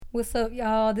What's up,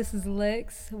 y'all? This is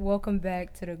Lex. Welcome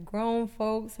back to the Grown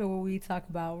Folks, where we talk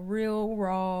about real,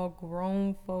 raw,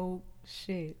 grown folk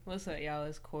shit. What's up, y'all?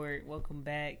 It's Court. Welcome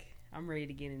back. I'm ready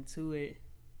to get into it.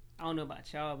 I don't know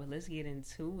about y'all, but let's get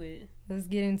into it. Let's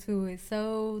get into it.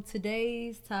 So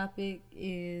today's topic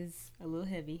is a little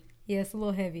heavy. Yeah, it's a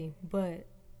little heavy, but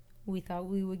we thought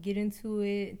we would get into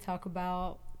it, talk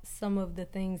about some of the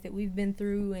things that we've been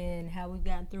through and how we've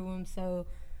gotten through them. So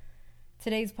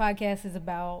today's podcast is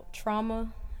about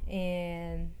trauma,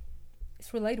 and it's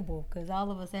relatable because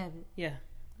all of us have it. Yeah,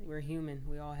 we're human.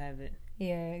 We all have it.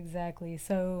 Yeah, exactly.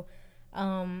 So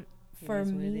for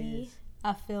me,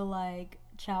 I feel like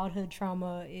childhood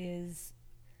trauma is,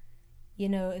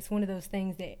 it's one of those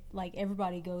things that like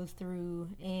everybody goes through,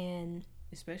 and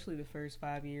especially the first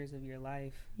 5 years of your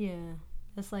life. Yeah,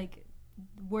 that's like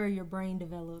where your brain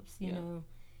develops, you know.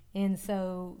 And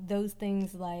so those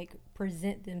things like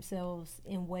present themselves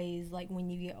in ways like when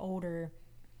you get older.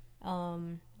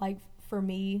 Like for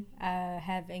me, I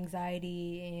have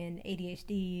anxiety and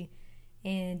ADHD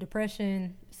and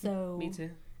depression. So me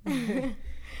too.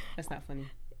 That's not funny.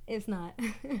 It's not.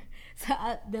 So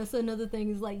that's another thing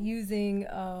is like using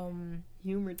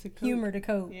humor to cope. Humor to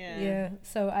cope. Yeah.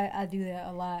 So I do that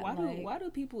a lot. Why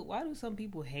do some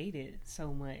people hate it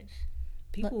so much?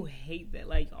 People hate that,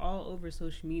 like, all over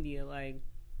social media. Like,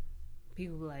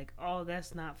 people be like, oh,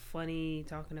 that's not funny,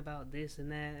 talking about this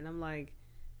and that. And I'm like,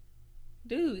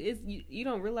 dude, you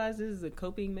don't realize this is a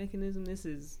coping mechanism. This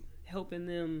is helping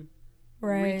them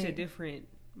reach a different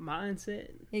mindset.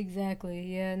 Exactly,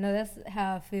 yeah. No, that's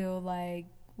how I feel. Like,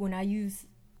 when I use,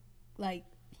 like,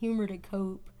 humor to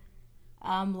cope,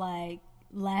 I'm, like,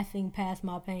 laughing past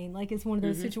my pain. Like, it's one of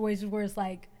those situations where it's,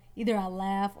 like, either I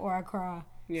laugh or I cry.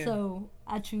 Yeah. So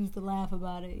I choose to laugh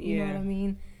about it. You know what I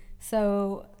mean?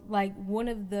 So, like, one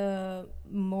of the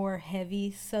more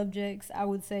heavy subjects, I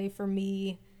would say, for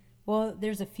me, well,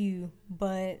 there's a few,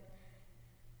 but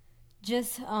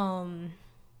just,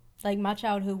 like, my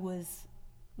childhood was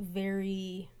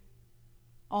very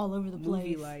all over the place.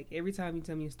 Movie, like, every time you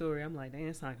tell me a story, I'm like, dang,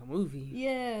 it's like a movie.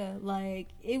 Yeah, like,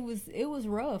 it was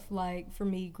rough, like, for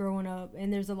me growing up,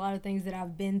 and there's a lot of things that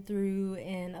I've been through,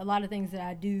 and a lot of things that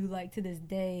I do, like, to this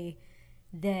day,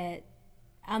 that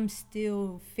I'm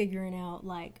still figuring out,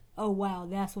 like, oh, wow,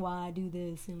 that's why I do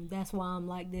this, and that's why I'm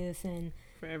like this, and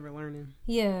forever learning.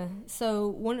 Yeah, so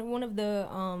one of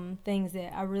the things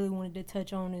that I really wanted to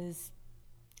touch on is,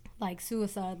 like,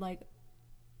 suicide. Like,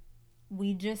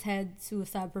 we just had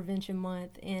Suicide Prevention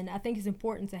Month, and I think it's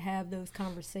important to have those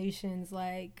conversations,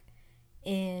 like,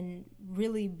 and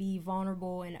really be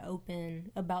vulnerable and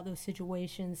open about those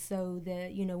situations so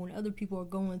that, when other people are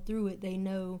going through it, they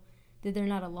know that they're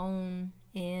not alone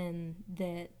and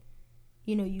that,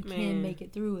 you can make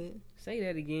it through it. Say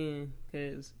that again,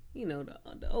 because,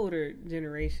 the older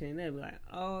generation, they'll be like,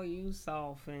 oh, you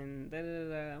soft and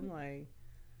da-da-da-da. I'm like,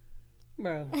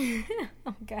 bro,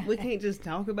 okay. We can't just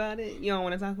talk about it. You don't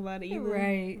want to talk about it either.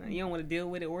 Right. Like, you don't want to deal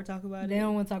with it or talk about it. They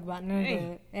don't want to talk about none of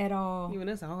that at all. Giving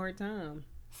us a hard time.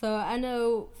 So I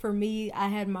know for me, I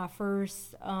had my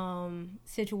first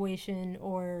situation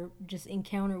or just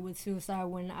encounter with suicide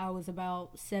when I was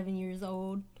about 7 years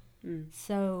old.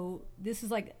 So this is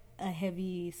like a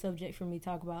heavy subject for me to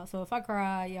talk about. So if I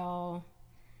cry, y'all,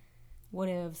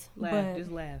 whatevs. Laugh,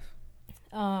 just laugh.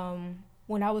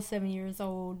 When I was 7 years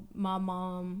old, my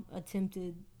mom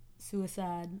attempted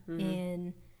suicide,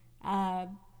 and I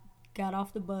got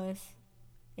off the bus,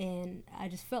 and I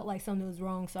just felt like something was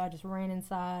wrong, so I just ran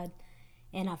inside,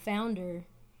 and I found her,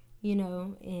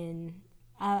 and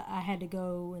I had to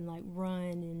go and, like,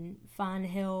 run and find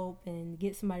help and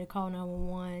get somebody to call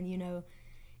 911,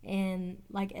 and,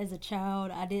 like, as a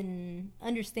child, I didn't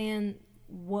understand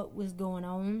what was going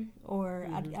on, or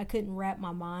I couldn't wrap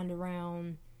my mind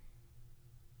around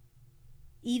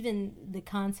even the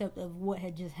concept of what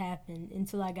had just happened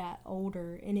until I got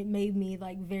older, and it made me,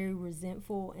 like, very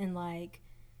resentful and, like,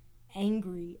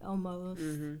 angry almost,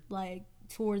 like,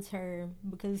 towards her,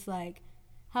 because, like,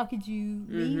 how could you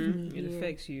leave me here? It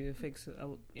affects you. It affects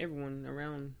everyone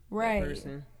around that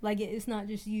person. Like, it's not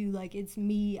just you. Like, it's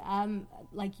me. I'm,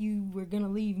 like, you were going to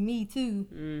leave me too,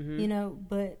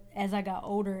 but as I got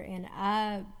older and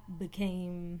I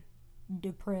became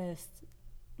depressed,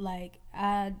 like,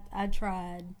 I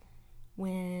tried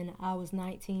when I was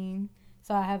 19.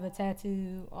 So I have a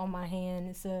tattoo on my hand.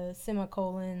 It's a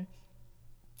semicolon.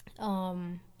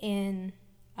 And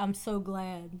I'm so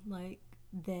glad, like,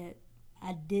 that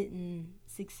I didn't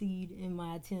succeed in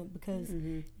my attempt, because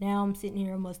now I'm sitting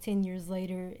here almost 10 years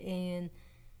later, and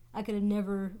I could have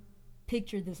never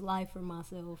pictured this life for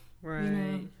myself.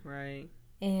 Right, right.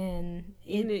 and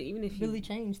even if really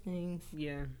changed things.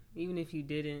 Yeah, even if you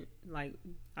didn't, like,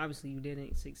 obviously you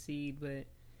didn't succeed, but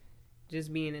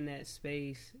just being in that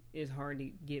space is hard to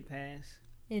get past.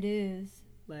 It is.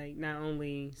 Like, not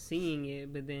only seeing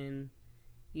it, but then,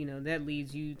 that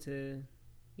leads you to,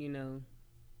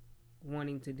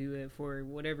 wanting to do it for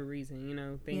whatever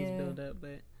reason, things build up.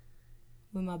 But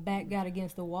when my back got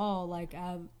against the wall, like,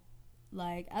 I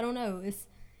don't know,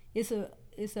 it's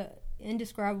a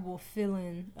indescribable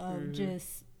feeling of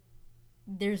just,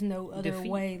 there's no other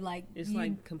defeat. way. Like, it's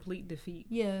like complete defeat.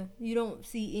 Yeah, you don't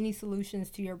see any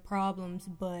solutions to your problems,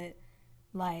 but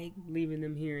like leaving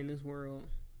them here in this world.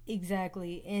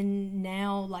 Exactly. And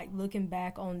now, like, looking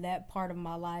back on that part of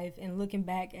my life and looking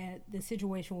back at the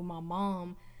situation with my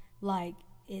mom, like,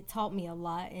 it taught me a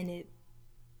lot, and it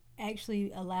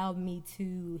actually allowed me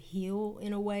to heal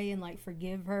in a way and like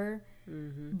forgive her,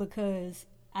 because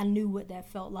I knew what that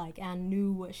felt like. I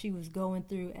knew what she was going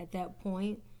through at that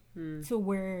point, to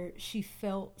where she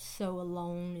felt so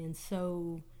alone and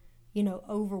so,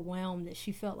 overwhelmed, that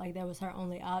she felt like that was her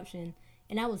only option.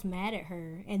 And I was mad at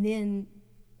her. And then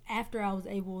after I was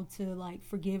able to like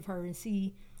forgive her and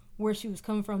see where she was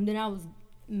coming from, then I was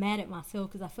mad at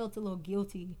myself because I felt a little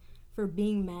guilty for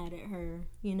being mad at her,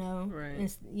 Right.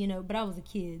 And, but I was a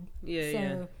kid. Yeah,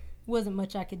 so wasn't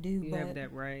much I could do. You but have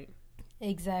that right.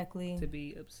 Exactly. To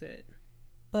be upset.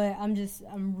 But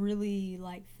I'm really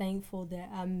like thankful that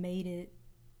I made it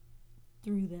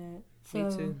through that. So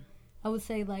Me too. I would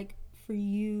say, like, for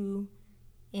you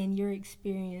and your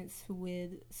experience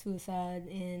with suicide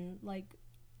and like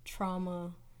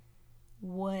trauma,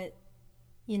 what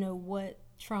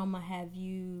trauma have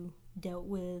you dealt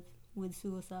with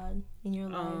suicide in your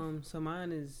life? So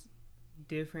mine is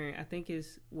different. I think I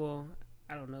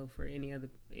don't know for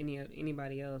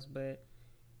anybody else, but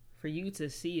for you to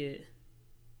see it,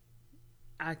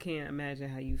 I can't imagine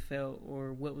how you felt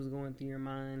or what was going through your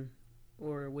mind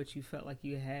or what you felt like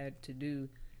you had to do.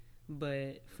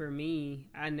 But for me,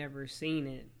 I never seen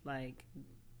it. Like,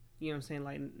 you know what I'm saying?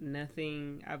 Like,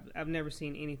 nothing. I've never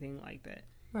seen anything like that.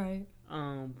 Right.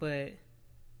 But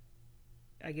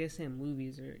I guess in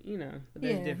movies but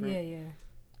that's different. Yeah.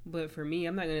 But for me,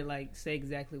 I'm not gonna like say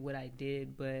exactly what I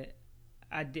did, but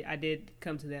I did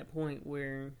come to that point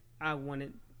where I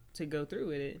wanted to go through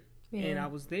with it. Yeah. And I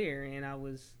was there, and I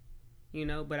was,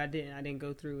 but I didn't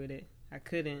go through with it. I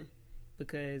couldn't,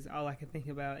 because all I could think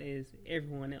about is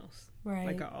everyone else. Right.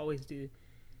 Like I always do.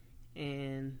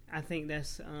 And I think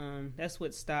that's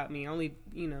what stopped me. I only,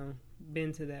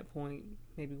 been to that point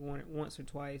maybe once or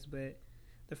twice, but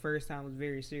the first time was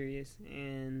very serious.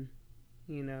 And,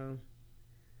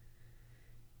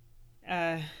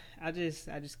 I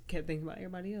just kept thinking about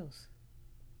everybody else.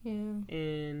 Yeah.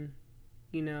 And,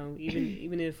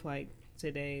 even if like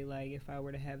today, like if I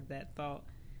were to have that thought,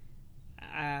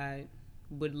 I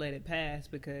would let it pass,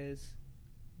 because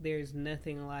there's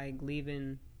nothing like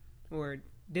leaving or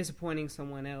disappointing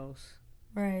someone else,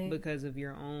 right, because of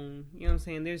your own, you know what I'm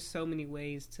saying? There's so many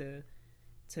ways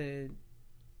to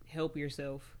help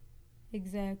yourself.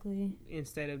 Exactly.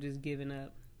 Instead of just giving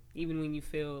up, even when you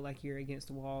feel like you're against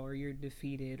the wall or you're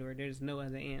defeated or there's no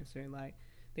other answer. Like,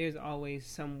 there's always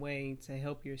some way to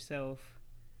help yourself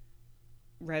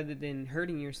rather than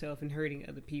hurting yourself and hurting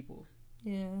other people.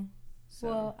 Yeah. So,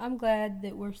 well, I'm glad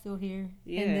that we're still here,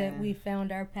 and that we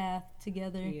found our path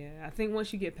together. Yeah, I think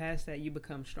once you get past that, you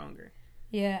become stronger.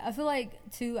 Yeah, I feel like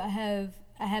too, I have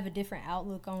a different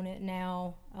outlook on it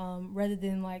now, rather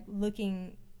than like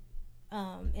looking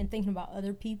and thinking about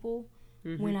other people.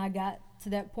 When I got to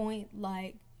that point,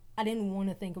 like, I didn't want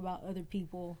to think about other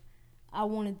people. I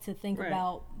wanted to think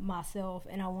about myself,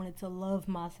 and I wanted to love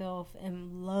myself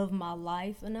and love my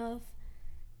life enough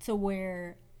to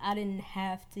where I didn't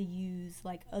have to use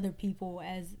like other people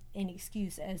as an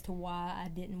excuse as to why I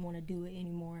didn't want to do it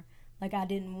anymore. Like, I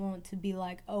didn't want to be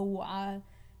like, oh, I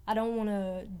don't want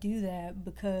to do that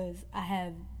because I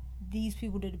have these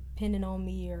people that are depending on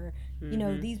me, or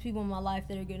these people in my life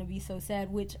that are going to be so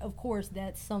sad, which of course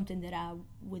that's something that I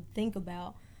would think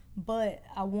about, but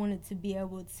I wanted to be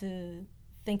able to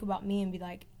think about me and be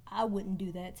like, I wouldn't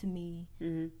do that to me,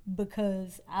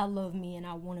 because I love me and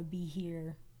I want to be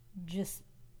here just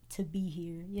to be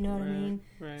here, you know what I mean?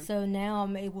 Right. So now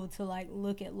I'm able to like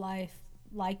look at life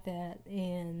like that,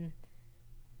 and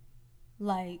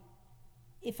like,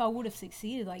 if I would have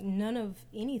succeeded, like, none of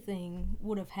anything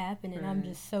would have happened, and I'm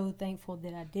just so thankful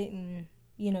that I didn't,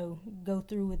 go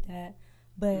through with that.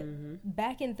 But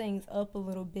backing things up a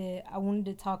little bit, I wanted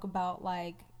to talk about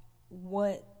like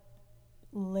what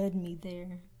led me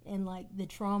there, and like the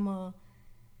trauma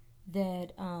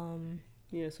that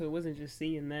so it wasn't just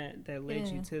seeing that led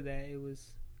you to that. It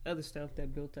was other stuff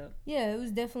that built up. Yeah, it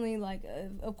was definitely like,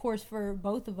 of course, for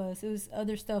both of us, it was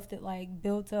other stuff that like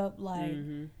built up. Like,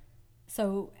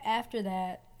 so after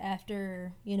that,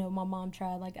 after my mom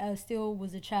tried, like I still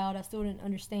was a child. I still didn't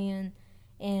understand,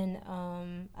 and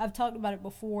I've talked about it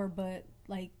before, but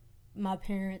like my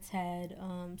parents had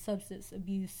substance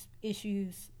abuse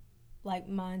issues like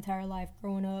my entire life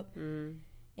growing up.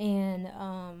 And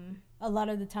a lot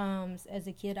of the times as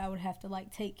a kid I would have to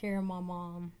like take care of my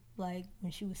mom like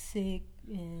when she was sick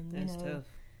and That's tough.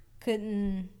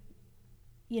 couldn't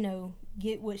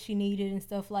get what she needed and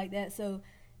stuff like that. So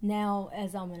now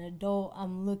as I'm an adult,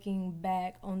 I'm looking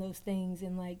back on those things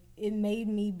and like it made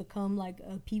me become like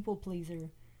a people pleaser.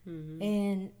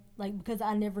 And like because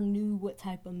I never knew what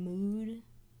type of mood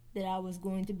that I was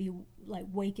going to be like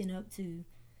waking up to.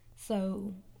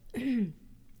 So and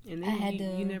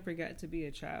then you never got to be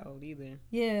a child either.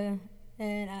 Yeah,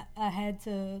 and I had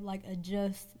to like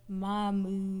adjust my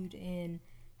mood and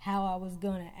how I was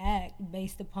gonna act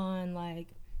based upon like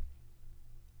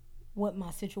what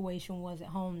my situation was at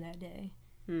home that day.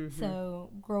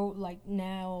 So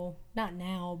not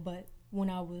now, but when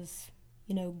I was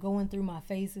going through my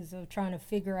phases of trying to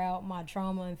figure out my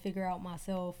trauma and figure out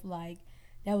myself, like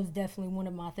that was definitely one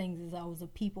of my things is I was a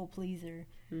people pleaser.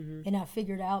 And I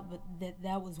figured out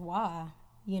that was why,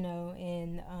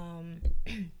 and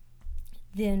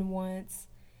then once,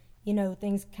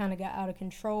 things kind of got out of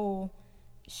control,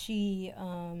 she,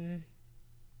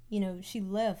 she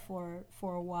left for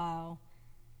a while.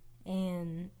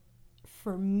 And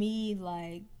for me,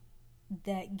 like,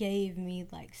 that gave me,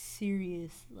 like,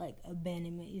 serious, like,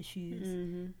 abandonment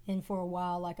issues. And for a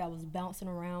while, like, I was bouncing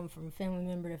around from family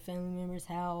member to family member's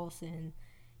house. And,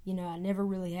 I never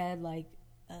really had, like,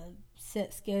 a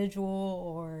set schedule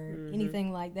or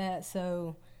anything like that.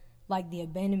 So like the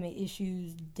abandonment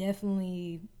issues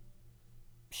definitely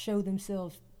show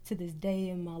themselves to this day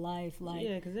in my life. Like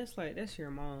yeah, because that's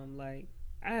your mom. Like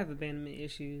I have abandonment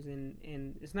issues and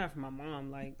it's not from my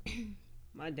mom. Like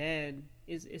my dad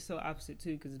is so opposite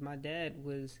too, because my dad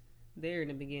was there in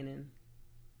the beginning,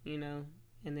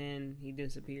 and then he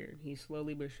disappeared. He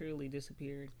slowly but surely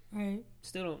disappeared. Right.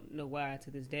 Still don't know why to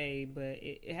this day, but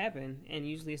it happened. And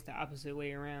usually it's the opposite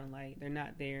way around. Like, they're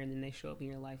not there, and then they show up in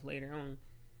your life later on.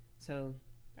 So,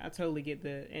 I totally get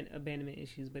the abandonment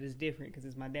issues, but it's different because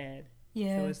it's my dad.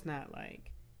 Yeah. So, it's not, like,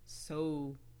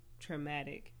 so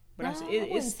traumatic. But no, I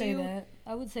wouldn't say that.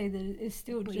 I would say that it's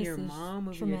still just your mom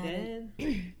over your dad?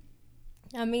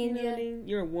 I mean, what I mean?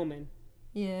 You're a woman.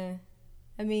 Yeah.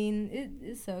 I mean,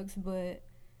 it sucks, but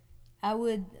I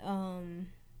would,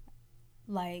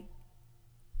 like,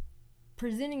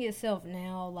 presenting itself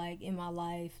now, like, in my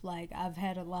life, like, I've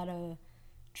had a lot of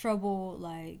trouble,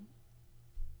 like,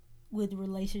 with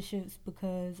relationships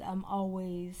because I'm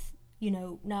always,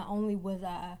 not only was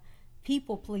I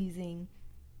people-pleasing,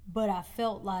 but I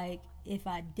felt like if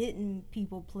I didn't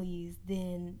people-please,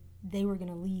 then they were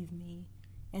going to leave me.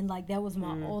 And, like, that was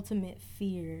my ultimate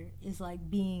fear, is, like,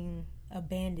 being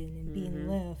abandoned and being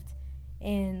left.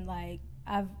 And like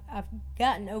I've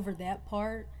gotten over that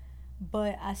part,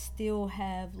 but I still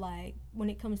have like when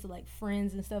it comes to like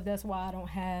friends and stuff, that's why I don't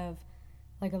have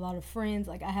like a lot of friends.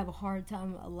 Like I have a hard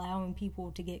time allowing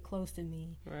people to get close to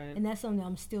me. Right. And that's something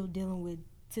I'm still dealing with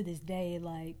to this day.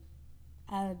 Like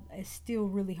it's still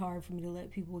really hard for me to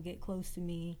let people get close to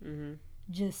me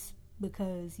just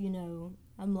because,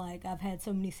 I'm like I've had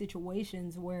so many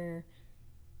situations where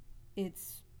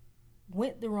it's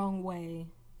went the wrong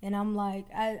way. And I'm like,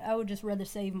 I would just rather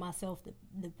save myself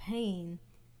the pain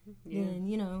than,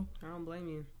 I don't blame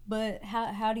you. But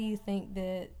how do you think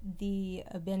that the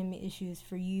abandonment issues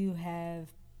for you have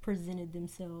presented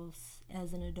themselves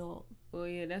as an adult? Well,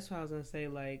 yeah, that's what I was going to say.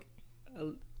 Like,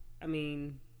 I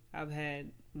mean, I've had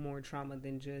more trauma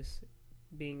than just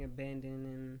being abandoned.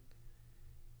 And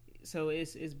so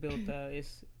it's built up.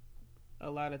 It's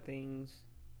a lot of things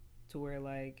to where,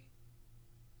 like,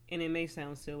 and it may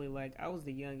sound silly, like, I was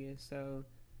the youngest, so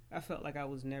I felt like I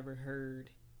was never heard,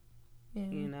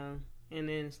 And then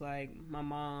it's like, my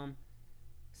mom,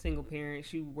 single parent,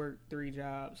 she worked 3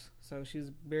 jobs, so she was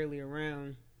barely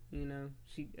around,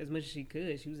 She, as much as she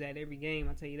could, she was at every game,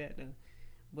 I'll tell you that, though.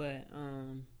 But,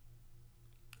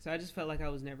 so I just felt like I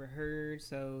was never heard,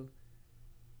 so,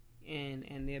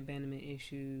 and the abandonment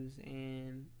issues,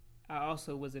 and I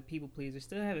also was a people pleaser.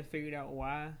 Still haven't figured out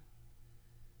why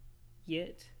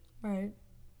yet. Right.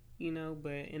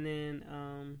 But, and then,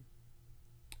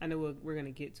 I know we're going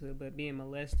to get to it, but being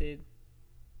molested,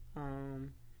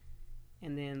 and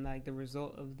then, like, the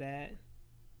result of that,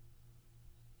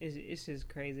 it's just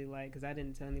crazy, like, because I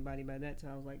didn't tell anybody about that till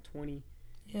I was, like, 20.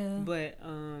 Yeah. But,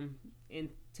 in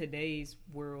today's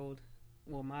world,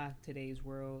 well, my today's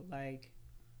world, like,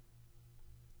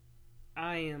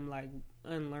 I am, like,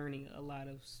 unlearning a lot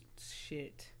of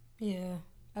shit. Yeah,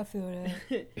 I feel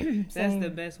that. That's the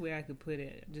best way I could put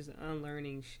it. Just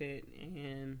unlearning shit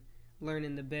and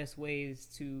learning the best ways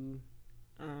to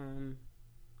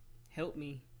help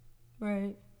me.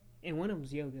 Right. And one of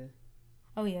them's yoga.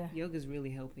 Oh, yeah. Yoga's really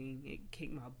helping. It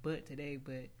kicked my butt today,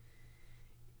 but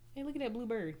hey, look at that blue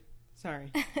bird.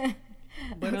 Sorry.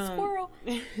 But squirrel.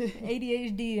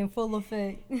 ADHD in full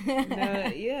effect.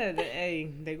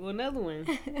 There go another one.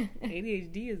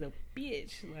 ADHD is a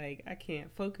bitch. Like, I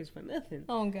can't focus for nothing.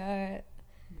 Oh, God.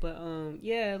 But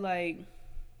like,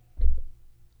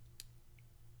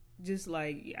 just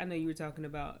like, I know you were talking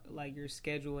about like your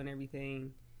schedule and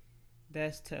everything.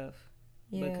 That's tough.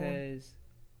 Yeah. Because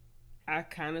I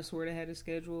kind of sort of had a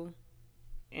schedule,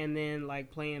 and then like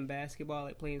playing basketball,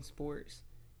 like playing sports,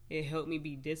 it helped me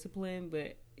be disciplined,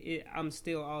 but I'm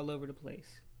still all over the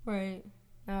place. Right.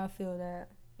 I feel that.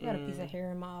 I got a piece of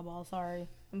hair in my eyeball. Sorry.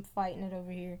 I'm fighting it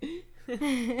over here.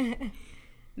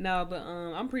 No, but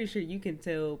I'm pretty sure you can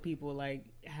tell people like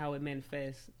how it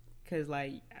manifests, because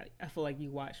like I feel like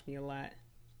you watch me a lot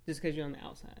just because you're on the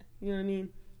outside. You know what I mean?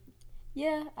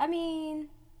 Yeah, I mean,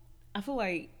 I feel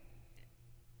like,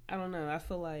 I don't know. I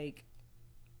feel like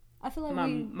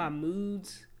my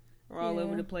moods are all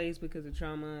over the place because of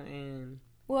trauma and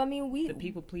the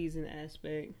people pleasing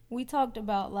aspect. We talked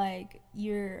about like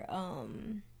your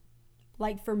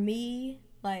like for me,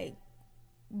 like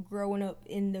growing up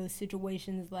in those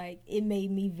situations, like it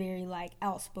made me very like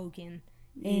outspoken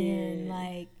and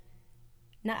like,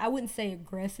 I wouldn't say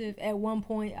aggressive. At one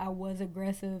point I was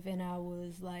aggressive and I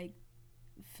was like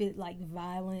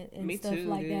violent and stuff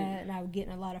like that, and I would get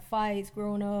in a lot of fights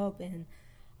growing up and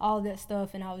all that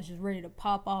stuff, and I was just ready to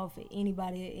pop off at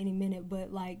anybody at any minute.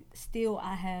 But like still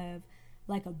I have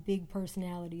like a big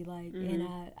personality, like and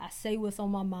I say what's on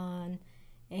my mind,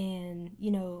 and you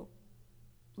know,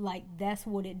 like that's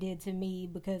what it did to me,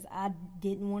 because I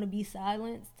didn't want to be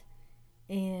silenced,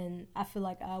 and I feel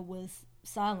like I was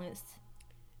silenced,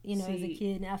 you know, as a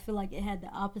kid, and I feel like it had the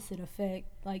opposite effect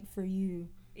like for you.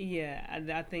 Yeah,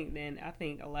 I think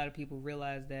a lot of people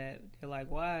realize that. They're like,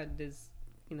 why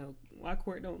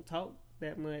Court don't talk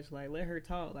that much? Like, let her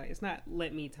talk. Like, it's not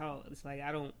let me talk. It's like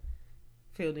I don't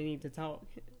feel the need to talk.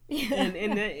 Yeah.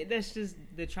 And that's just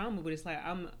the trauma. But it's like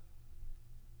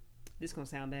this gonna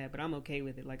sound bad, but I'm okay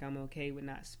with it. Like, I'm okay with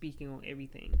not speaking on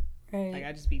everything. Right. Like,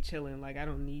 I just be chilling. Like, I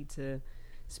don't need to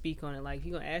speak on it. Like, if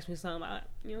you're gonna ask me something,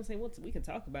 you know what I'm saying? Well, we can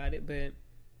talk about it, but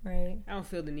right. I don't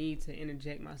feel the need to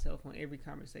interject myself on every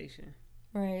conversation.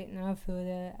 Right. No, I feel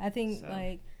that. I think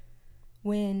like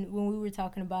when we were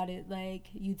talking about it, like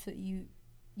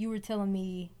you were telling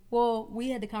me, well, we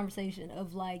had the conversation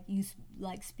of like you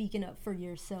like speaking up for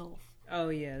yourself. Oh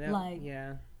yeah,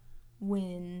 yeah.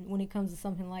 When it comes to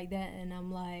something like that, and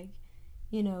I'm like,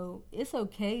 you know, it's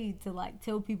okay to like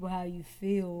tell people how you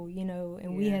feel, you know,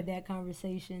 and we had that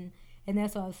conversation. And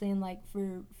that's what I was saying, like,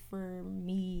 for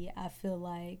me, I feel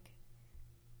like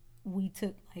we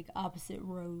took, like, opposite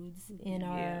roads in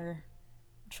our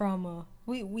trauma.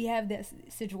 We have that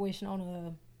situation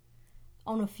on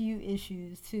a few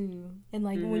issues, too. And,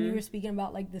 like, when you were speaking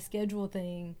about, like, the schedule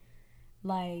thing,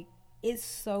 like, it's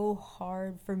so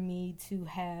hard for me to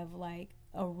have, like,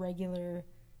 a regular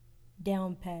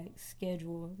down-packed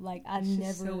schedule. Like, it's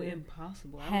never so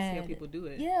impossible. I don't see how people do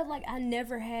it. Yeah, like, I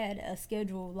never had a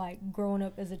schedule, like, growing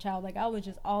up as a child. Like, I was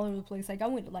just all over the place. Like, I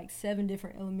went to, like, 7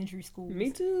 different elementary schools. Me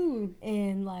too.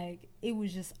 And, like, it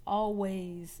was just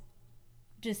always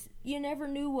just, you never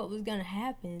knew what was going to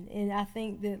happen. And I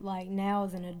think that, like, now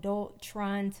as an adult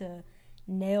trying to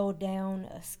nail down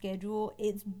a schedule,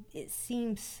 it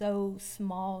seems so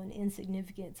small and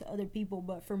insignificant to other people.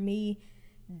 But for me,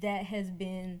 that has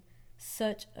been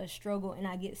such a struggle, and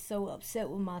I get so upset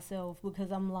with myself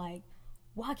because I'm like,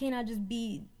 why can't I just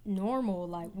be normal?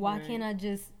 Like, why can't I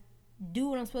just do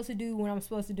what I'm supposed to do when I'm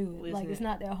supposed to do it? Listen, like, it's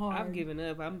not that hard. I've given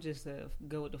up. I'm just a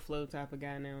go with the flow type of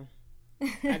guy now.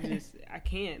 I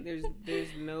can't. There's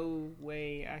no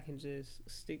way I can just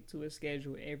stick to a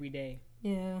schedule every day.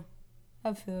 Yeah,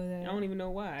 I feel that. I don't even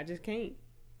know why. I just can't.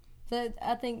 So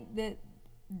I think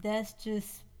that's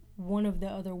just one of the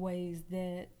other ways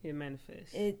that it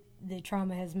manifests. The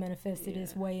trauma has manifested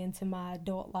its way into my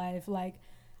adult life. Like,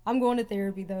 I'm going to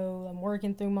therapy though. I'm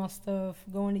working through my stuff,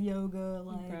 going to yoga.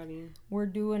 Like, we're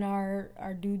doing our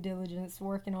due diligence,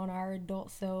 working on our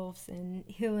adult selves and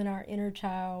healing our inner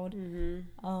child.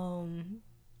 Mm-hmm.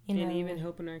 And even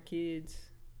helping our kids,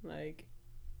 like,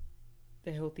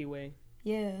 the healthy way.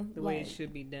 Yeah. The way it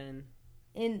should be done.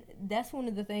 And that's one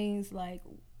of the things, like,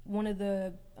 one of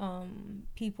the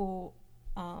people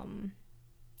on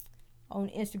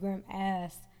Instagram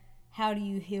asked, how do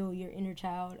you heal your inner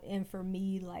child? And for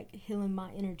me, like, healing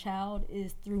my inner child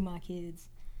is through my kids.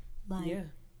 Like,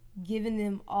 giving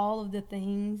them all of the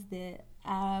things that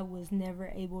I was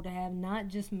never able to have, not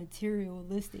just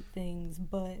materialistic things,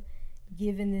 but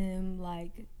giving them,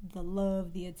 like, the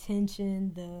love, the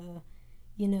attention, the,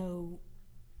 you know,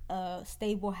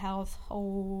 stable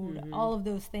household, all of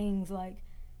those things. Like,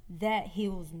 that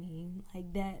heals me.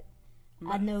 Like, that,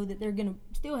 I know that they're going to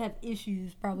still have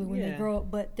issues probably when they grow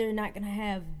up, but they're not going to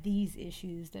have these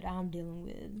issues that I'm dealing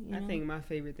with. You know? I think my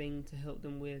favorite thing to help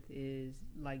them with is,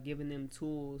 like, giving them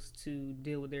tools to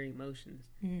deal with their emotions.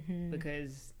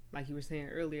 Because, like you were saying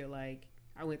earlier, like,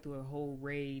 I went through a whole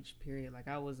rage period. Like,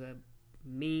 I was a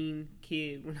mean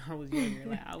kid when I was younger.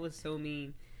 Like, I was so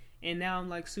mean. And now I'm,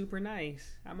 like, super nice.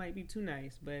 I might be too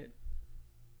nice, but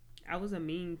I was a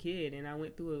mean kid, and I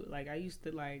went through it. Like, I used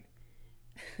to, like,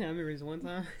 I remember this one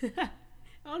time, I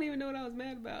don't even know what I was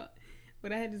mad about,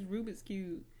 but I had this Rubik's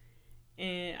Cube,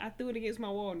 and I threw it against my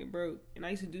wall, and it broke. And I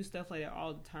used to do stuff like that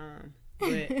all the time.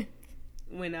 But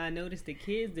when I noticed the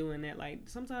kids doing that, like,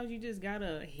 sometimes you just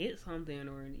gotta hit something,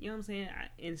 or, you know what I'm saying?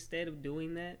 Instead of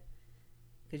doing that,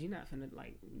 because you're not finna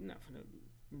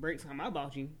break something I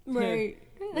bought you. Right.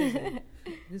 Listen,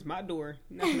 this is my door.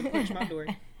 You're not finna punch my door.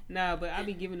 Nah, but I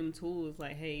be giving them tools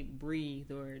like, hey, breathe,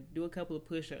 or do a couple of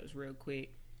push-ups real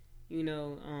quick. You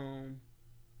know,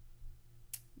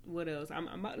 what else? I'm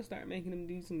about to start making them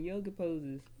do some yoga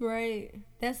poses. Right.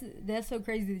 That's so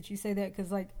crazy that you say that,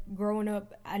 because, like, growing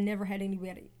up, I never had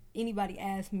anybody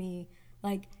ask me,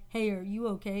 like, hey, are you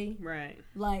okay? Right.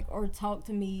 Like, or talk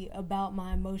to me about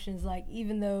my emotions. Like,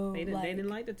 even though they didn't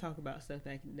like to talk about stuff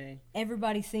back in the day.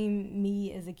 Everybody seen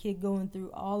me as a kid going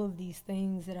through all of these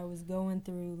things that I was going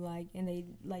through, like, and they,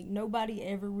 like, nobody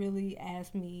ever really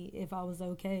asked me if I was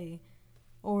okay,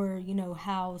 or, you know,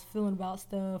 how I was feeling about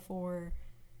stuff, or,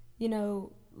 you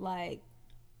know, like,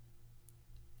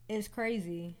 it's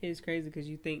crazy. It's crazy because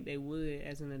you think they would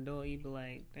as an adult. You'd be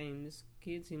like, dang, this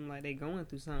kid seems like they going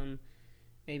through something.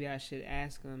 Maybe I should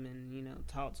ask them and, you know,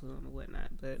 talk to them or whatnot.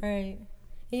 But right.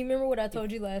 And you remember what I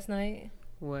told you last night?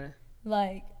 What?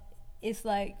 Like, it's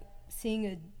like seeing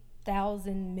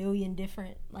 1,000 million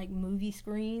different, like, movie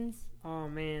screens. Oh,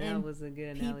 man, that was a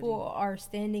good analogy. People are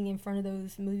standing in front of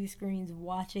those movie screens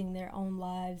watching their own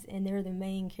lives, and they're the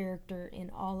main character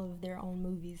in all of their own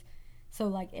movies. So,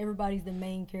 like, everybody's the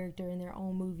main character in their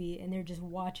own movie, and they're just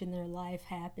watching their life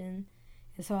happen.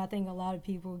 And so I think a lot of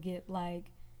people get,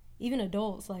 like, even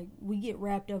adults, like, we get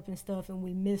wrapped up in stuff and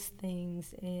we miss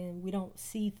things and we don't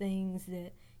see things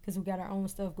that, because we got our own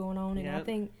stuff going on. And I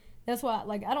think that's why,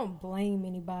 like, I don't blame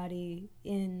anybody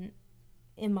in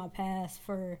my past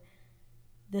for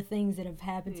the things that have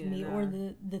happened to me or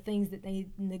the things that they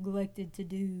neglected to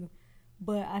do.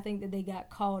 But I think that they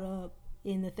got caught up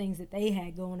in the things that they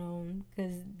had going on,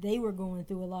 because they were going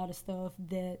through a lot of stuff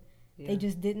that they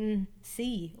just didn't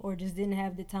see, or just didn't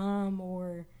have the time,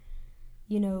 or,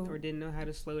 you know, or didn't know how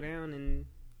to slow down and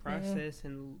process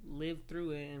and live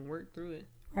through it and work through it.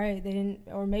 Right. They didn't,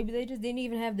 or maybe they just didn't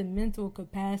even have the mental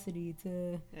capacity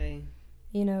to,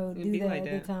 you know, do that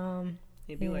at the time.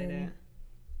 It'd be like that.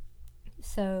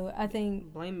 So I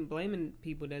think blaming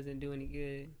people doesn't do any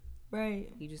good.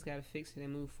 Right. You just gotta fix it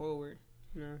and move forward.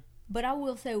 You know. But I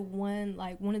will say one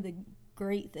of the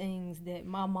great things that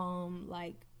my mom,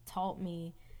 like, taught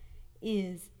me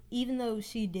is, even though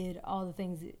she did all the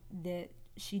things that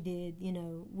she did, you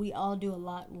know, we all do a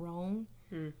lot wrong.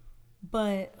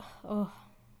 But I'm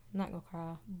not gonna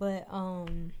cry. But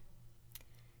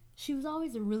she was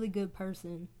always a really good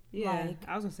person. Yeah, like,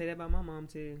 I was gonna say that about my mom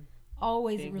too.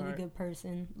 Always a really good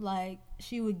person. Like,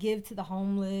 she would give to the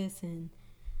homeless, and,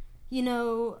 you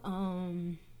know,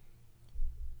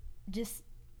 just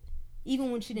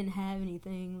even when she didn't have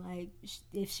anything, like,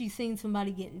 if she seen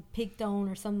somebody getting picked on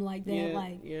or something like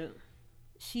that,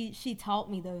 she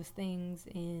taught me those things.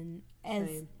 And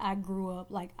as I grew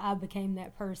up, like, I became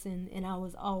that person, and I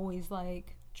was always,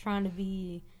 like, trying to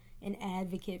be an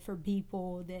advocate for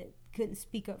people that couldn't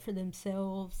speak up for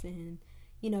themselves, and,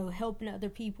 you know, helping other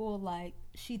people. Like,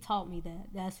 she taught me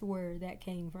that. That's where that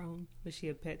came from. Was she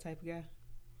a pet type of guy?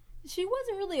 She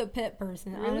wasn't really a pet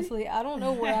person, really? Honestly. I don't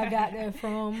know where I got that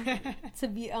from, to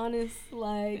be honest.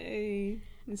 Like, it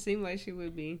seemed like she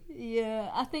would be. Yeah,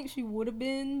 I think she would have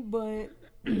been, but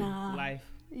nah. Life.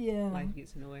 Yeah. Life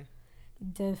gets in the way.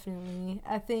 Definitely.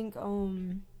 I think,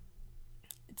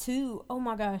 too, oh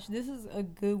my gosh, this is a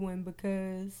good one,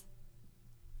 because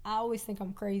I always think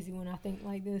I'm crazy when I think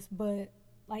like this, but,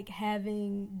 like,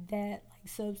 having that, like,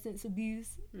 substance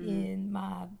abuse in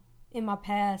my in my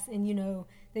past, and you know,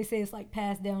 they say it's like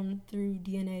passed down through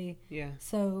DNA. Yeah.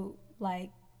 So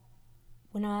like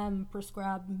when I'm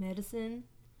prescribed medicine,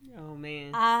 oh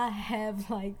man, I have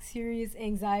like serious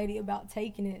anxiety about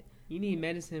taking it. You need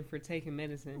medicine for taking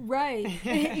medicine. Right.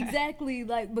 Exactly.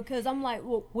 Like, because I'm like,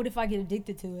 well, what if I get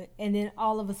addicted to it? And then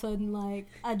all of a sudden, like,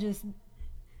 I just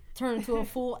turn into a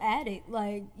full addict.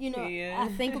 Like, you know, Yeah. I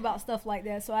think about stuff like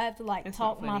that. So I have to, like, That's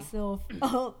talk not funny. myself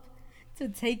up to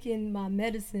taking my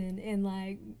medicine and,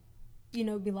 like, you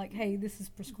know, be like, hey, this is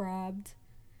prescribed.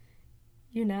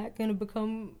 You're not going to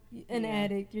become an Yeah.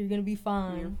 addict. You're going to be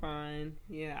fine. You're fine.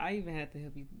 Yeah, I even had to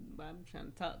help you. I'm trying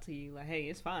to talk to you. Like, hey,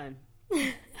 it's fine.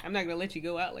 I'm not gonna let you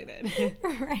go out like that.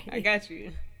 Right. I got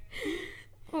you.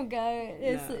 Oh God,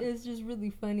 Nah. it's just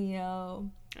really funny how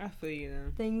I feel you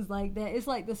though. things like that. It's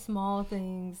like the small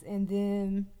things, and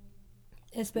then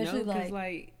especially No, 'cause,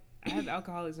 like I have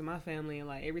alcoholics in my family, and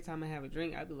like every time I have a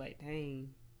drink, I'd be like, dang,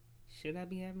 should I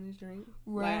be having this drink?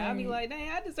 right. Like, I'd be like, dang,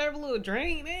 I deserve a little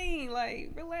drink. Dang,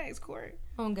 like, relax, Court.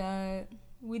 Oh God,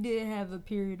 we did have a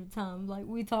period of time like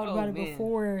we talked Oh, about it man.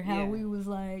 before. How Yeah. we was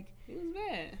like, It was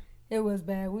bad. it was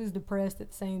bad. We was depressed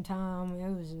at the same time. It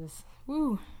was just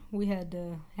woo. We had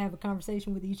to have a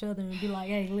conversation with each other and be like,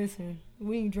 hey, listen,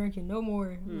 we ain't drinking no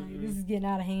more. Like, this is getting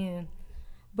out of hand.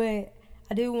 But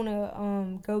I do want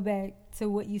to go back to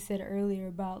what you said earlier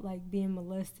about like being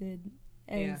molested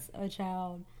as a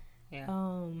child,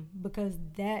 Yeah. because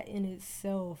that in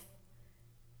itself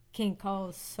can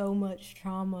cause so much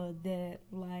trauma that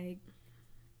like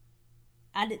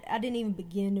I didn't even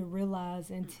begin to realize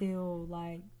until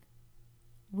like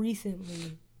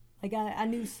recently. Like I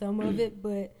knew some of it,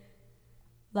 but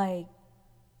like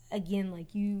again, like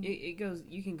It goes.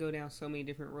 You can go down so many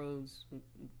different roads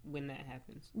when that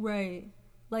happens. right.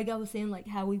 Like I was saying, like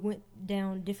how we went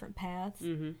down different paths.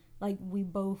 Mm-hmm. Like we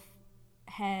both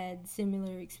had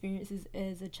similar experiences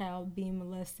as a child being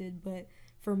molested, but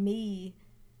for me,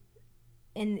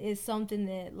 and it's something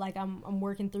that like I'm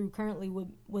working through currently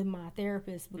with my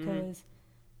therapist, because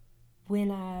when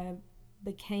I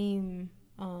became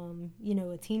you know,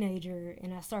 a teenager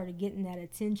and I started getting that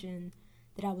attention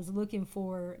that I was looking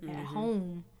for at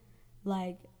home,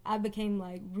 like I became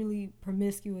like really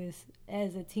promiscuous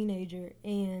as a teenager,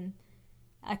 and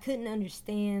I couldn't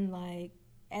understand like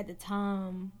at the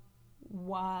time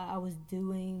why I was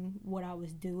doing what I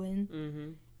was doing. Mm-hmm.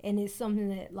 And it's something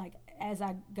that like as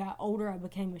I got older I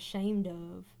became ashamed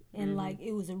of, and like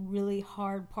it was a really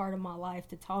hard part of my life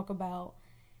to talk about.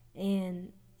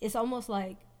 And it's almost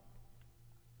like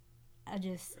I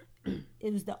just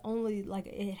it was the only, like,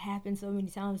 it happened so many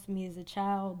times to me as a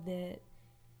child that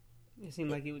It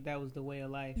seemed like that was the way of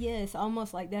life. yeah, it's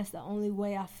almost like that's the only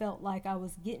way I felt like I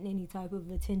was getting any type of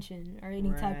attention or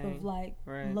any type of like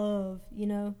love, you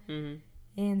know. Mm-hmm.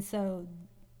 And so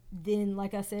then,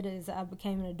 like I said, as I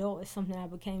became an adult, it's something I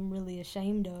became really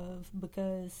ashamed of,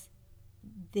 because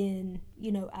then,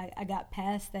 you know, I got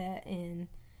past that and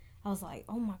I was like,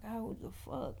 oh my God, what the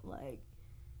fuck? Like,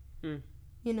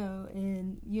 you know,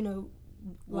 and, you know,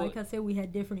 like I said, we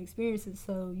had different experiences,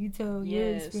 so you tell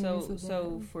your experience with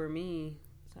so that. for me,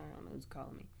 sorry, I don't know who's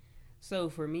calling me. So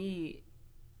for me,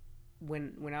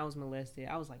 when I was molested,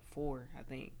 I was like 4, I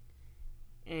think,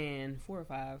 and 4 or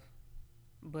 5,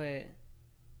 but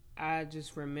I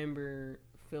just remember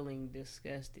feeling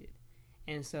disgusted.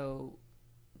 And so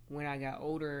when I got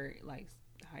older, like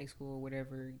high school or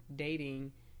whatever,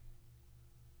 dating,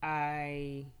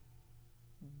 I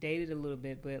dated a little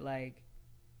bit, but like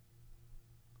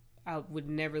I would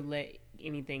never let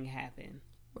anything happen.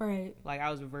 Right. Like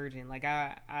I was a virgin. Like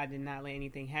I did not let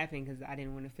anything happen because I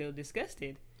didn't want to feel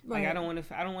disgusted. Right. Like I don't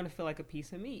want to feel like a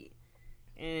piece of meat.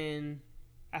 And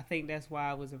I think that's why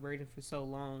I was a virgin for so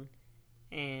long,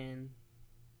 and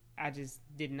I just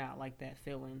did not like that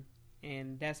feeling,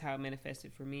 and that's how it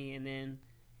manifested for me. And then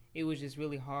it was just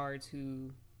really hard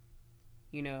to,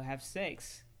 you know, have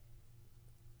sex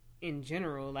in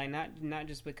general, like not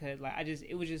just because like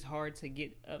it was just hard to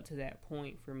get up to that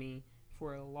point for me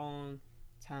for a long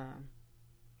time.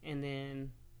 And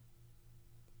then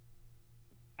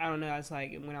I don't know, it's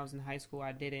like when I was in high school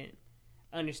I didn't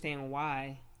understand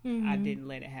why I didn't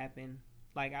let it happen.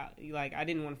 Like I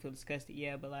didn't want to feel disgusted,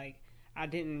 yeah, but like I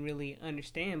didn't really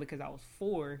understand because I was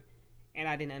 4 and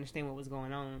I didn't understand what was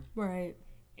going on. Right.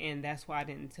 And that's why I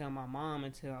didn't tell my mom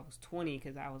until I was 20,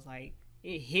 because I was like,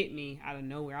 it hit me out of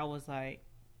nowhere. I was like,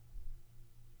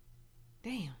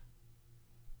 damn,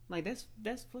 like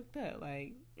that's fucked up.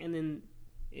 Like, and then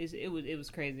it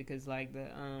was crazy because like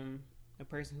the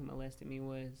person who molested me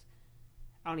was,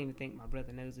 I don't even think my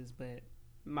brother knows this, but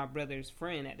my brother's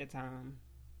friend at the time,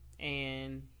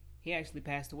 and he actually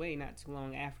passed away not too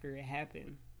long after it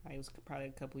happened. Like, it was probably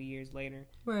a couple of years later.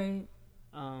 Right.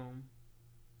 And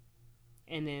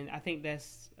then I think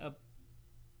that's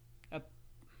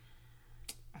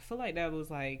I feel like that was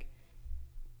like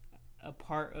a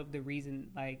part of the reason,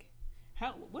 like,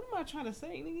 what am I trying to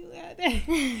say?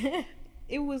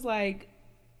 It was like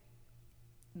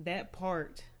that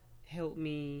part helped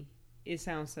me. It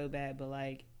sounds so bad, but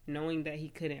like knowing that he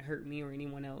couldn't hurt me or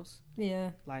anyone else,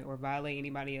 Yeah. like, or violate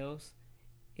anybody else,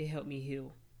 it helped me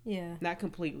heal. Yeah. Not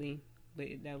completely, but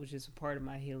that was just a part of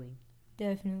my healing.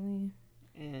 Definitely.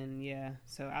 And yeah,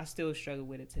 so I still struggle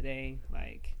with it today.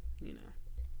 Like, you know.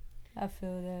 I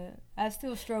feel that. I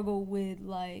still struggle with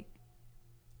like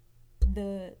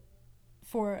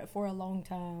for a long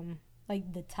time,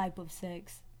 like the type of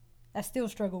sex. I still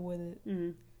struggle with it.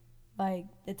 Mm-hmm. Like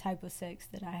the type of sex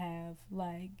that I have.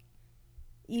 Like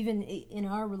even in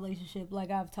our relationship,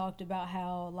 like I've talked about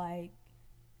how like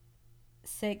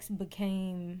sex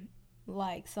became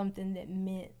like something that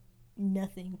meant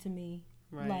nothing to me.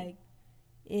 Right. Like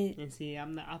it. And see,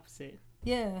 I'm the opposite.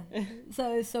 Yeah.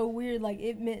 So it's so weird. Like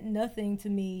it meant nothing to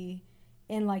me,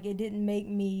 and like it didn't make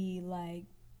me like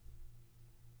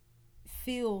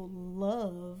feel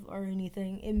love or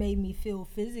anything. It made me feel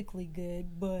physically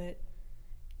good, but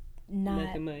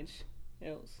nothing much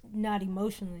else. Not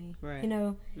emotionally. Right. You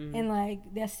know? Mm-hmm. And like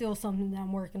that's still something that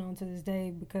I'm working on to this day,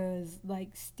 because like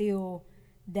still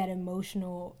that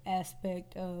emotional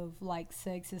aspect of like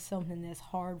sex is something that's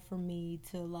hard for me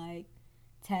to like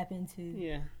tap into.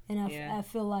 Yeah. And I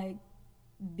feel like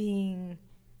being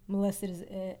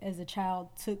molested as a child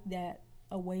took that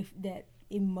away, that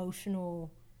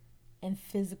emotional and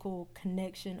physical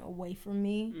connection away from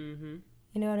me. Mm-hmm.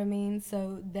 You know what I mean?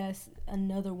 So that's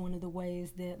another one of the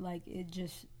ways that like it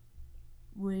just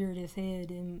reared its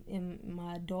head in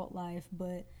my adult life.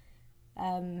 But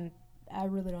I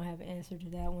really don't have an answer to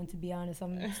that one, to be honest.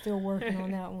 I'm still working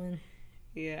on that one.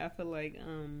 Yeah, I feel like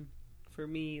for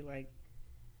me, like,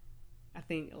 I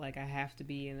think like I have to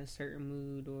be in a certain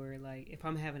mood, or like if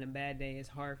I'm having a bad day, it's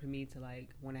hard for me to like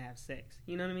want to have sex.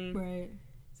 You know what I mean? Right.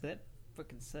 So that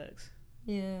fucking sucks.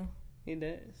 Yeah. It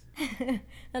does.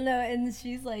 I know, and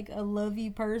she's like a lovey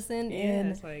person, Yeah,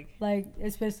 and it's like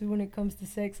especially when it comes to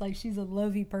sex, like she's a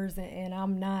lovey person, and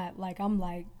I'm not. Like I'm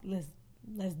like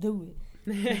let's do it.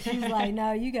 And she's like,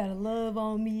 no, you gotta love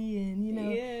on me, and you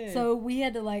know. Yeah. So we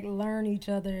had to like learn each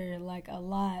other like a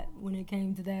lot when it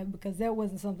came to that, because that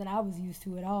wasn't something I was used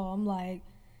to at all. I'm like,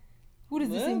 what is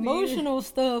this emotional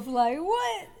stuff? Like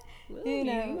what? You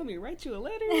know, you want me to write you a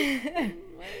letter?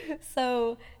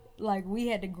 So like we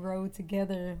had to grow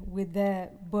together with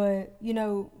that. But you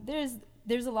know,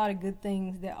 there's a lot of good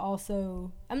things that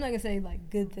also, I'm not gonna say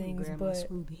like good things, but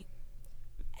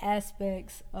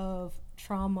aspects of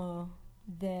trauma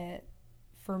that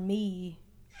for me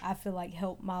I feel like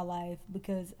helped my life,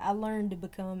 because I learned to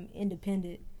become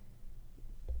independent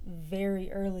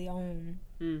very early on.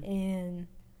 And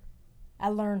I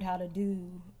learned how to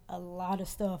do a lot of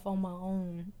stuff on my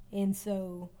own. And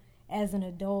so as an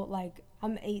adult, like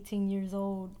I'm 18 years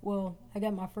old. Well, I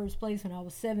got my first place when I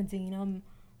was 17. I'm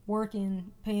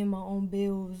working, paying my own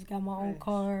bills, got my own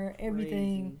car,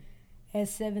 everything at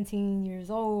 17 years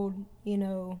old, you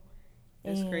know.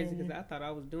 That's crazy, because I thought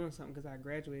I was doing something because I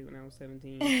graduated when I was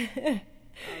 17. I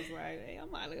was like, hey, I'm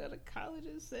about to go to college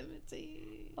at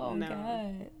 17. Oh, no,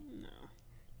 God. No.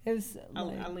 It was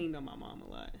like, I leaned on my mom a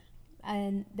lot.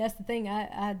 And that's the thing,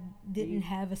 I didn't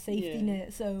have a safety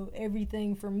net, so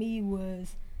everything for me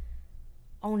was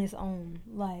on its own.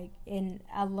 Like, and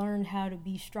I learned how to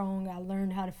be strong. I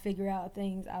learned how to figure out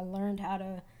things. I learned how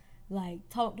to like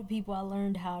talk to people. I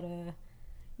learned how to,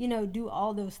 you know, do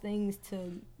all those things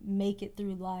to make it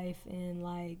through life and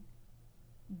like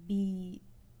be,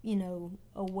 you know,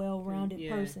 a well-rounded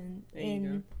person.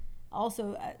 And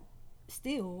also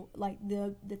still like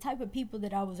the type of people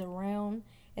that I was around.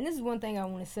 And this is one thing I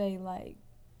want to say, like,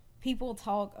 people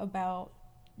talk about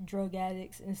drug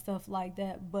addicts and stuff like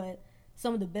that, but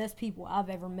some of the best people I've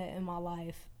ever met in my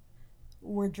life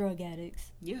were drug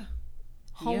addicts. Yeah.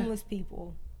 Homeless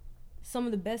people. Some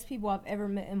of the best people I've ever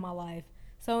met in my life.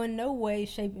 So in no way,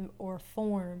 shape, or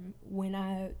form, when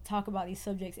I talk about these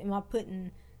subjects, am I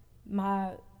putting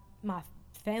my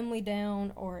family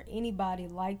down or anybody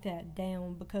like that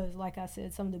down, because, like I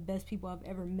said, some of the best people I've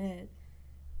ever met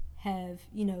have,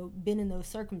 you know, been in those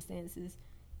circumstances.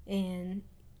 And,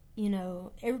 you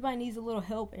know, everybody needs a little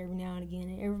help every now and again,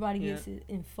 and everybody gets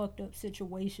in fucked up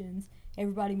situations.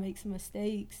 Everybody makes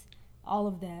mistakes, all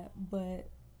of that. But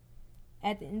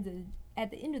at the end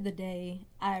of the day,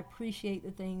 I appreciate the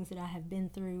things that I have been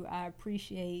through. I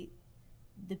appreciate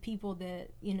the people that,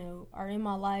 you know, are in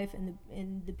my life,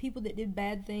 and the people that did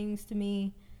bad things to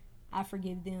me, I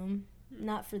forgive them.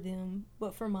 Not for them,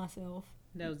 but for myself.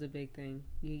 That was a big thing.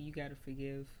 You got to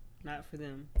forgive, not for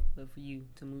them, but for you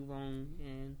to move on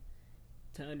and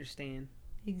to understand.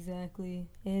 Exactly.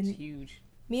 And it's huge.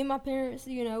 Me and my parents,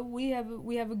 you know, we have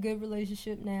a good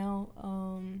relationship now.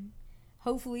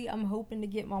 Hopefully, I'm hoping to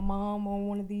get my mom on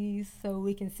one of these so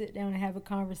we can sit down and have a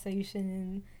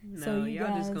conversation. And no, so you y'all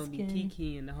guys just gonna be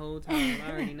kikiing the whole time. I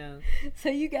already know. So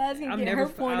you guys can get her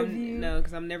point of view. No,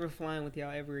 because I'm never flying with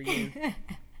y'all ever again.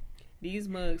 These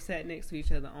mugs sat next to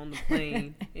each other on the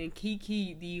plane and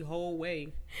kiki the whole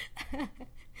way.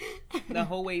 The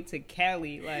whole way to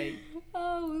Cali. Like,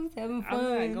 oh, we was having fun.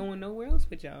 I'm not going nowhere else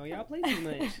with y'all. Y'all play too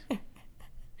much.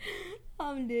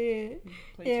 I'm dead.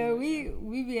 Yeah, we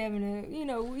be having a, you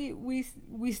know,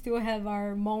 we still have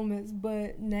our moments,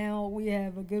 but now we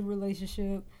have a good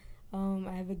relationship.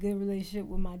 I have a good relationship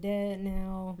with my dad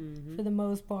now, for the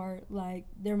most part. Like,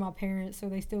 they're my parents, so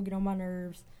they still get on my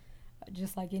nerves,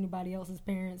 just like anybody else's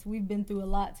parents. We've been through a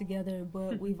lot together,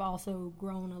 but we've also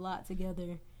grown a lot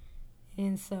together.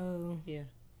 And so,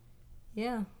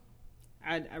 yeah.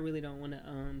 I really don't want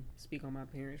to speak on my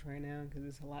parents right now because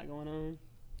there's a lot going on.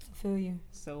 I feel you.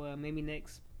 So maybe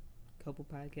next couple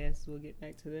podcasts we'll get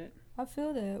back to that. I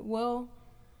feel that. Well,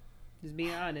 just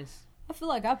being honest. I feel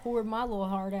like I poured my little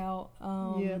heart out.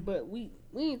 Yeah, but we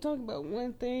ain't talking about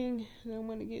one thing that I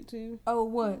want to get to. Oh,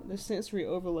 what? The sensory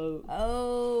overload.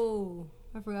 Oh,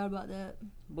 I forgot about that.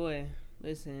 Boy,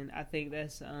 listen, I think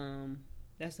that's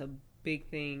a big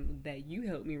thing that you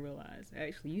helped me realize.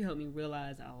 Actually, you helped me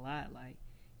realize a lot. Like,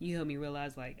 you helped me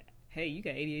realize, like, hey, you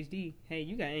got ADHD. Hey,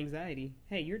 you got anxiety.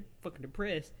 Hey, you're fucking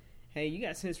depressed. Hey, you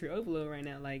got sensory overload right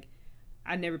now. Like,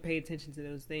 I never paid attention to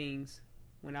those things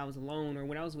when I was alone or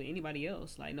when I was with anybody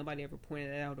else. Like, nobody ever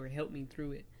pointed that out or helped me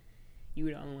through it. You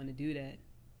were the only one to do that.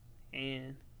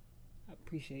 And I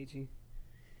appreciate you.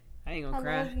 I ain't gonna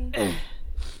cry.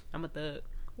 I'm a thug.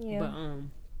 Yeah. But,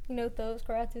 you know, thugs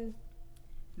cry too.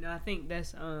 No, I think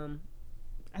that's,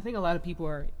 I think a lot of people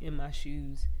are in my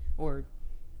shoes or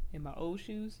in my old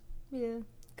shoes. Yeah.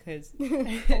 Cause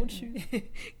old shoes.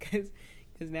 Cause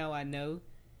now I know,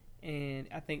 and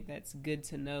I think that's good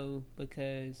to know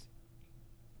because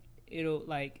it'll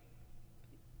like,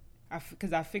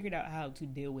 cause I figured out how to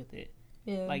deal with it.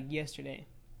 Yeah. Like yesterday.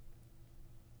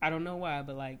 I don't know why,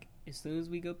 but like as soon as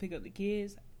we go pick up the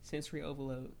kids, sensory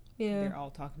overload. Yeah. They're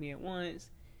all talking to me at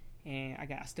once, and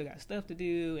I still got stuff to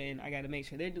do, and I got to make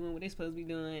sure they're doing what they're supposed to be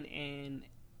doing, and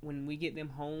when we get them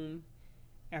home.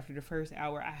 After the first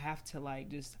hour, I have to, like,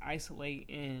 just isolate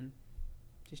and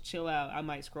just chill out. I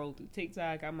might scroll through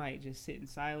TikTok. I might just sit in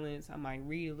silence. I might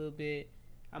read a little bit.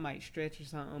 I might stretch or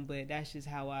something. But that's just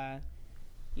how I,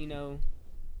 you know,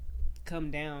 come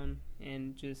down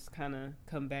and just kind of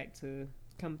come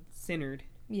centered.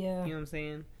 Yeah. You know what I'm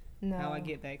saying? No. How I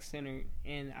get back centered.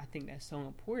 And I think that's so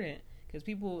important. Because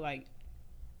people, like,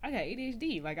 I got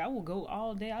ADHD. Like, I will go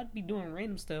all day. I'd be doing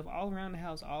random stuff all around the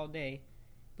house all day.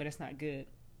 But it's not good.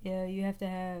 Yeah, you have to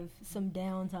have some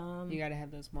downtime. You gotta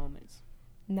have those moments.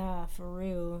 Nah, for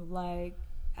real. Like,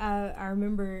 I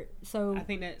remember, so... I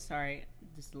think that, sorry,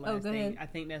 just the last thing. Ahead. I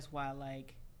think that's why,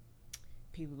 like,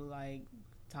 people, like,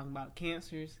 talking about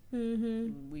cancers.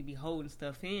 Mm-hmm. We be holding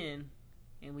stuff in,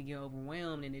 and we get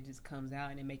overwhelmed, and it just comes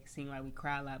out, and it makes it seem like we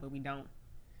cry a lot, but we don't.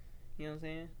 You know what I'm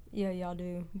saying? Yeah, y'all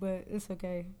do, but it's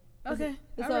okay. Okay.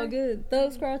 It's all good.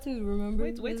 Thugs cry too, remember?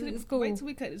 It's cool. Wait till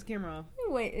we cut this camera off.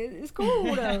 Wait, it's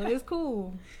cool, though. It's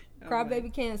cool. Cry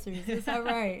baby cancers. It's all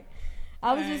right.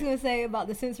 I was just going to say about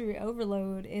the sensory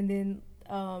overload, and then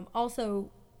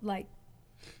also, like,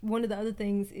 one of the other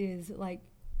things is, like,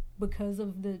 because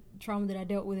of the trauma that I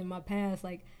dealt with in my past,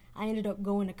 like, I ended up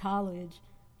going to college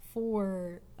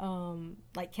for,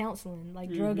 like, counseling, like,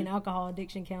 drug and alcohol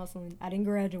addiction counseling. I didn't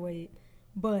graduate,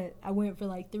 but I went for,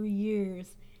 like, 3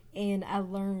 years. And I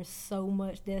learned so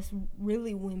much. That's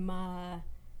really when my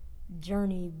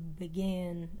journey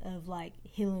began of, like,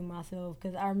 healing myself.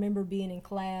 Because I remember being in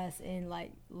class and,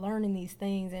 like, learning these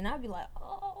things. And I'd be like,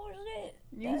 oh, shit.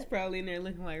 You was probably in there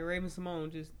looking like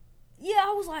Raven-Symoné. Just... Yeah,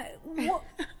 I was like,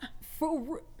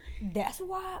 what? That's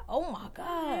why? Oh, my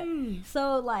God.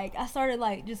 So, like, I started,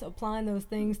 like, just applying those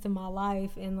things to my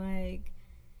life. And, like,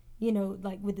 you know,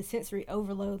 like, with the sensory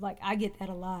overload, like, I get that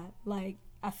a lot. Like,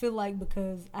 I feel like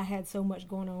because I had so much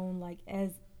going on, like,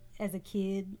 as a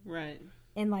kid. Right.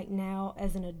 And, like, now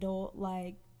as an adult,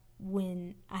 like,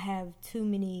 when I have too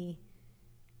many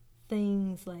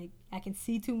things, like, I can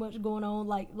see too much going on.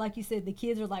 Like you said, the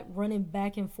kids are, like, running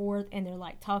back and forth, and they're,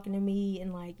 like, talking to me,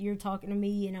 and, like, you're talking to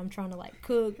me, and I'm trying to, like,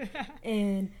 cook,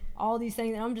 and all these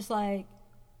things. And I'm just like,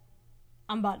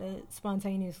 I'm about to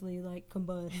spontaneously like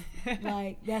combust.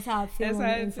 Like that's how I feel. That's on how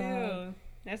the I inside. feel.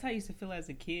 That's how I used to feel as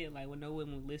a kid. Like when no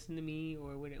one would listen to me,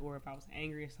 or if I was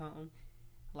angry or something,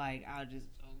 like I'll just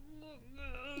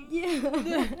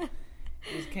Yeah.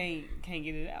 just can't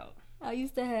get it out. I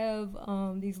used to have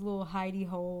these little hidey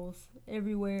holes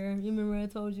everywhere. You remember I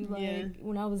told you like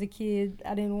when I was a kid,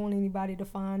 I didn't want anybody to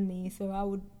find me, so I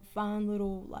would find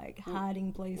little like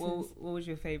hiding places. What was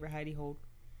your favorite hidey hole?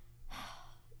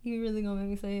 You really gonna make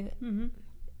me say it? Mm-hmm.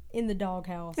 In the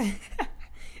doghouse.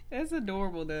 That's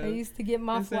adorable, though. I used to get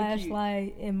my That's so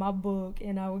flashlight and my book,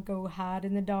 and I would go hide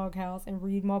in the doghouse and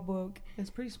read my book.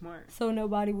 That's pretty smart. So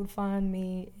nobody would find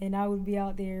me, and I would be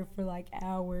out there for like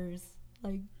hours,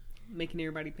 like making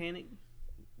everybody panic.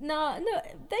 No,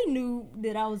 they knew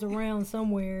that I was around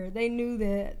somewhere. They knew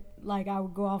that like I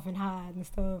would go off and hide and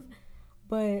stuff.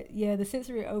 But yeah, the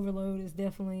sensory overload is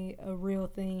definitely a real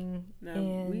thing. Now,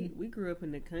 and we grew up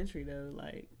in the country though.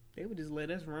 Like they would just let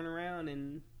us run around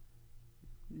and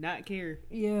not care.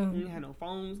 Yeah, we didn't have no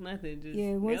phones, nothing. Just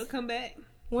they'll come back.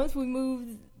 Once we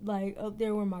moved like up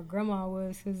there where my grandma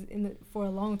was, because for a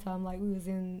long time like we was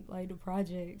in like the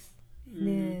projects, and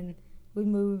then we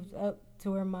moved up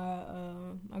to where my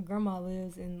grandma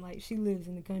lives, and like she lives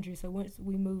in the country. So once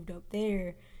we moved up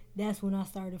there, that's when I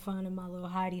started finding my little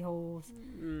hidey holes.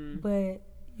 But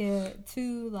yeah,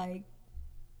 too, like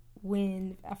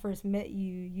when I first met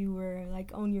you, you were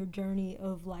like on your journey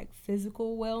of like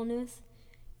physical wellness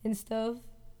and stuff.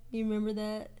 You remember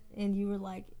that? And you were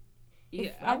like,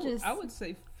 yeah, I would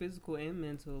say physical and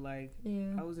mental. Like,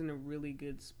 I was in a really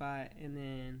good spot, and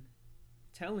then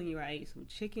telling you, I ate some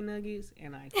chicken nuggets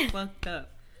and I fucked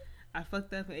up. I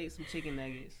fucked up and ate some chicken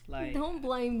nuggets. Like, don't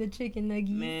blame the chicken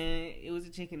nuggets. Man, it was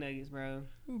the chicken nuggets, bro.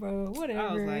 Bro, whatever.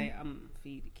 I was like, I'm gonna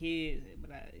feed the kids,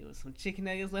 but it was some chicken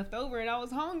nuggets left over, and I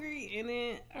was hungry, and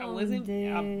then I wasn't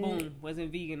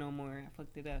vegan no more. I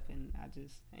fucked it up, and I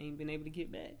ain't been able to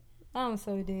get back. I'm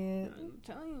so dead. I'm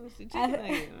telling you, it's the chicken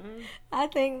nugget. I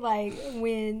think like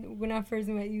when I first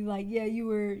met you, like you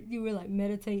were like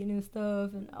meditating and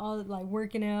stuff, and all like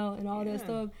working out and all that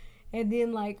stuff. And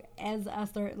then, like, as I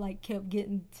kept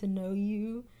getting to know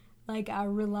you, like, I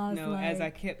realized, as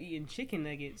I kept eating chicken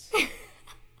nuggets,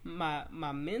 my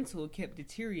mental kept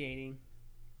deteriorating.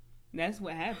 That's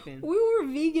what happened. We were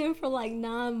vegan for, like,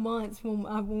 9 months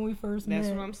when we first met.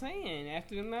 That's what I'm saying.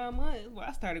 After the 9 months,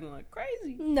 I started going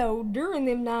crazy. No, during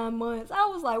them 9 months, I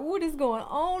was like, what is going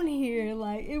on here?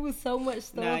 Like, it was so much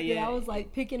stuff that I was,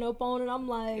 like, picking up on, and I'm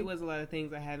like... It was a lot of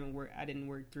things I didn't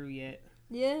work through yet.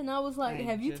 Yeah, and I was like,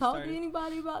 have you talked to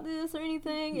anybody about this or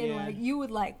anything? And, like, you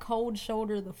would, like, cold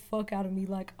shoulder the fuck out of me,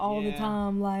 like, all the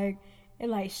time, like,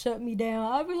 and, like, shut me down.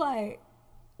 I'd be like,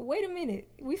 wait a minute.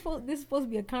 This is supposed to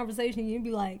be a conversation. You'd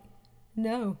be like,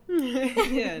 no.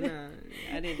 No.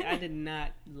 I did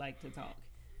not like to talk.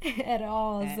 At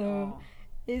all.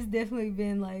 It's definitely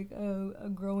been, like,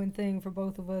 a growing thing for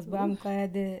both of us. But I'm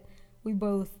glad that we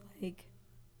both, like...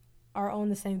 are on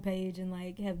the same page and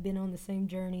like have been on the same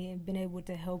journey and been able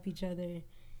to help each other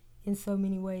in so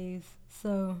many ways.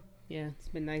 So yeah, it's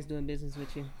been nice doing business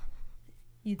with you.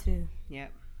 You too. Yeah.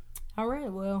 All right.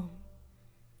 Well,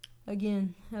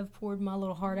 again, I've poured my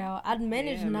little heart out. I'd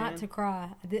managed not to cry.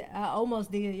 I almost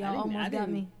did. Y'all almost got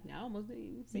me. Y'all almost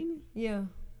didn't see me. Yeah.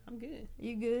 I'm good.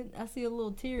 You good? I see a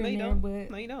little tear in there, don't. but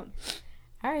no, you don't.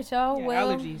 All right, y'all.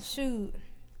 Well, allergies. Shoot.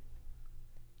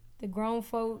 The grown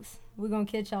folks, we're going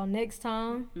to catch y'all next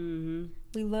time. Mm-hmm.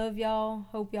 We love y'all.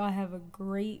 Hope y'all have a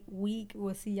great week.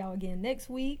 We'll see y'all again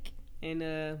next week. And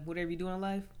whatever you do in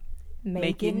life,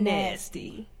 make it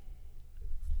nasty.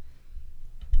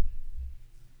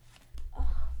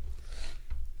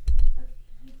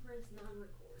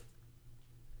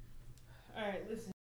 All right, listen.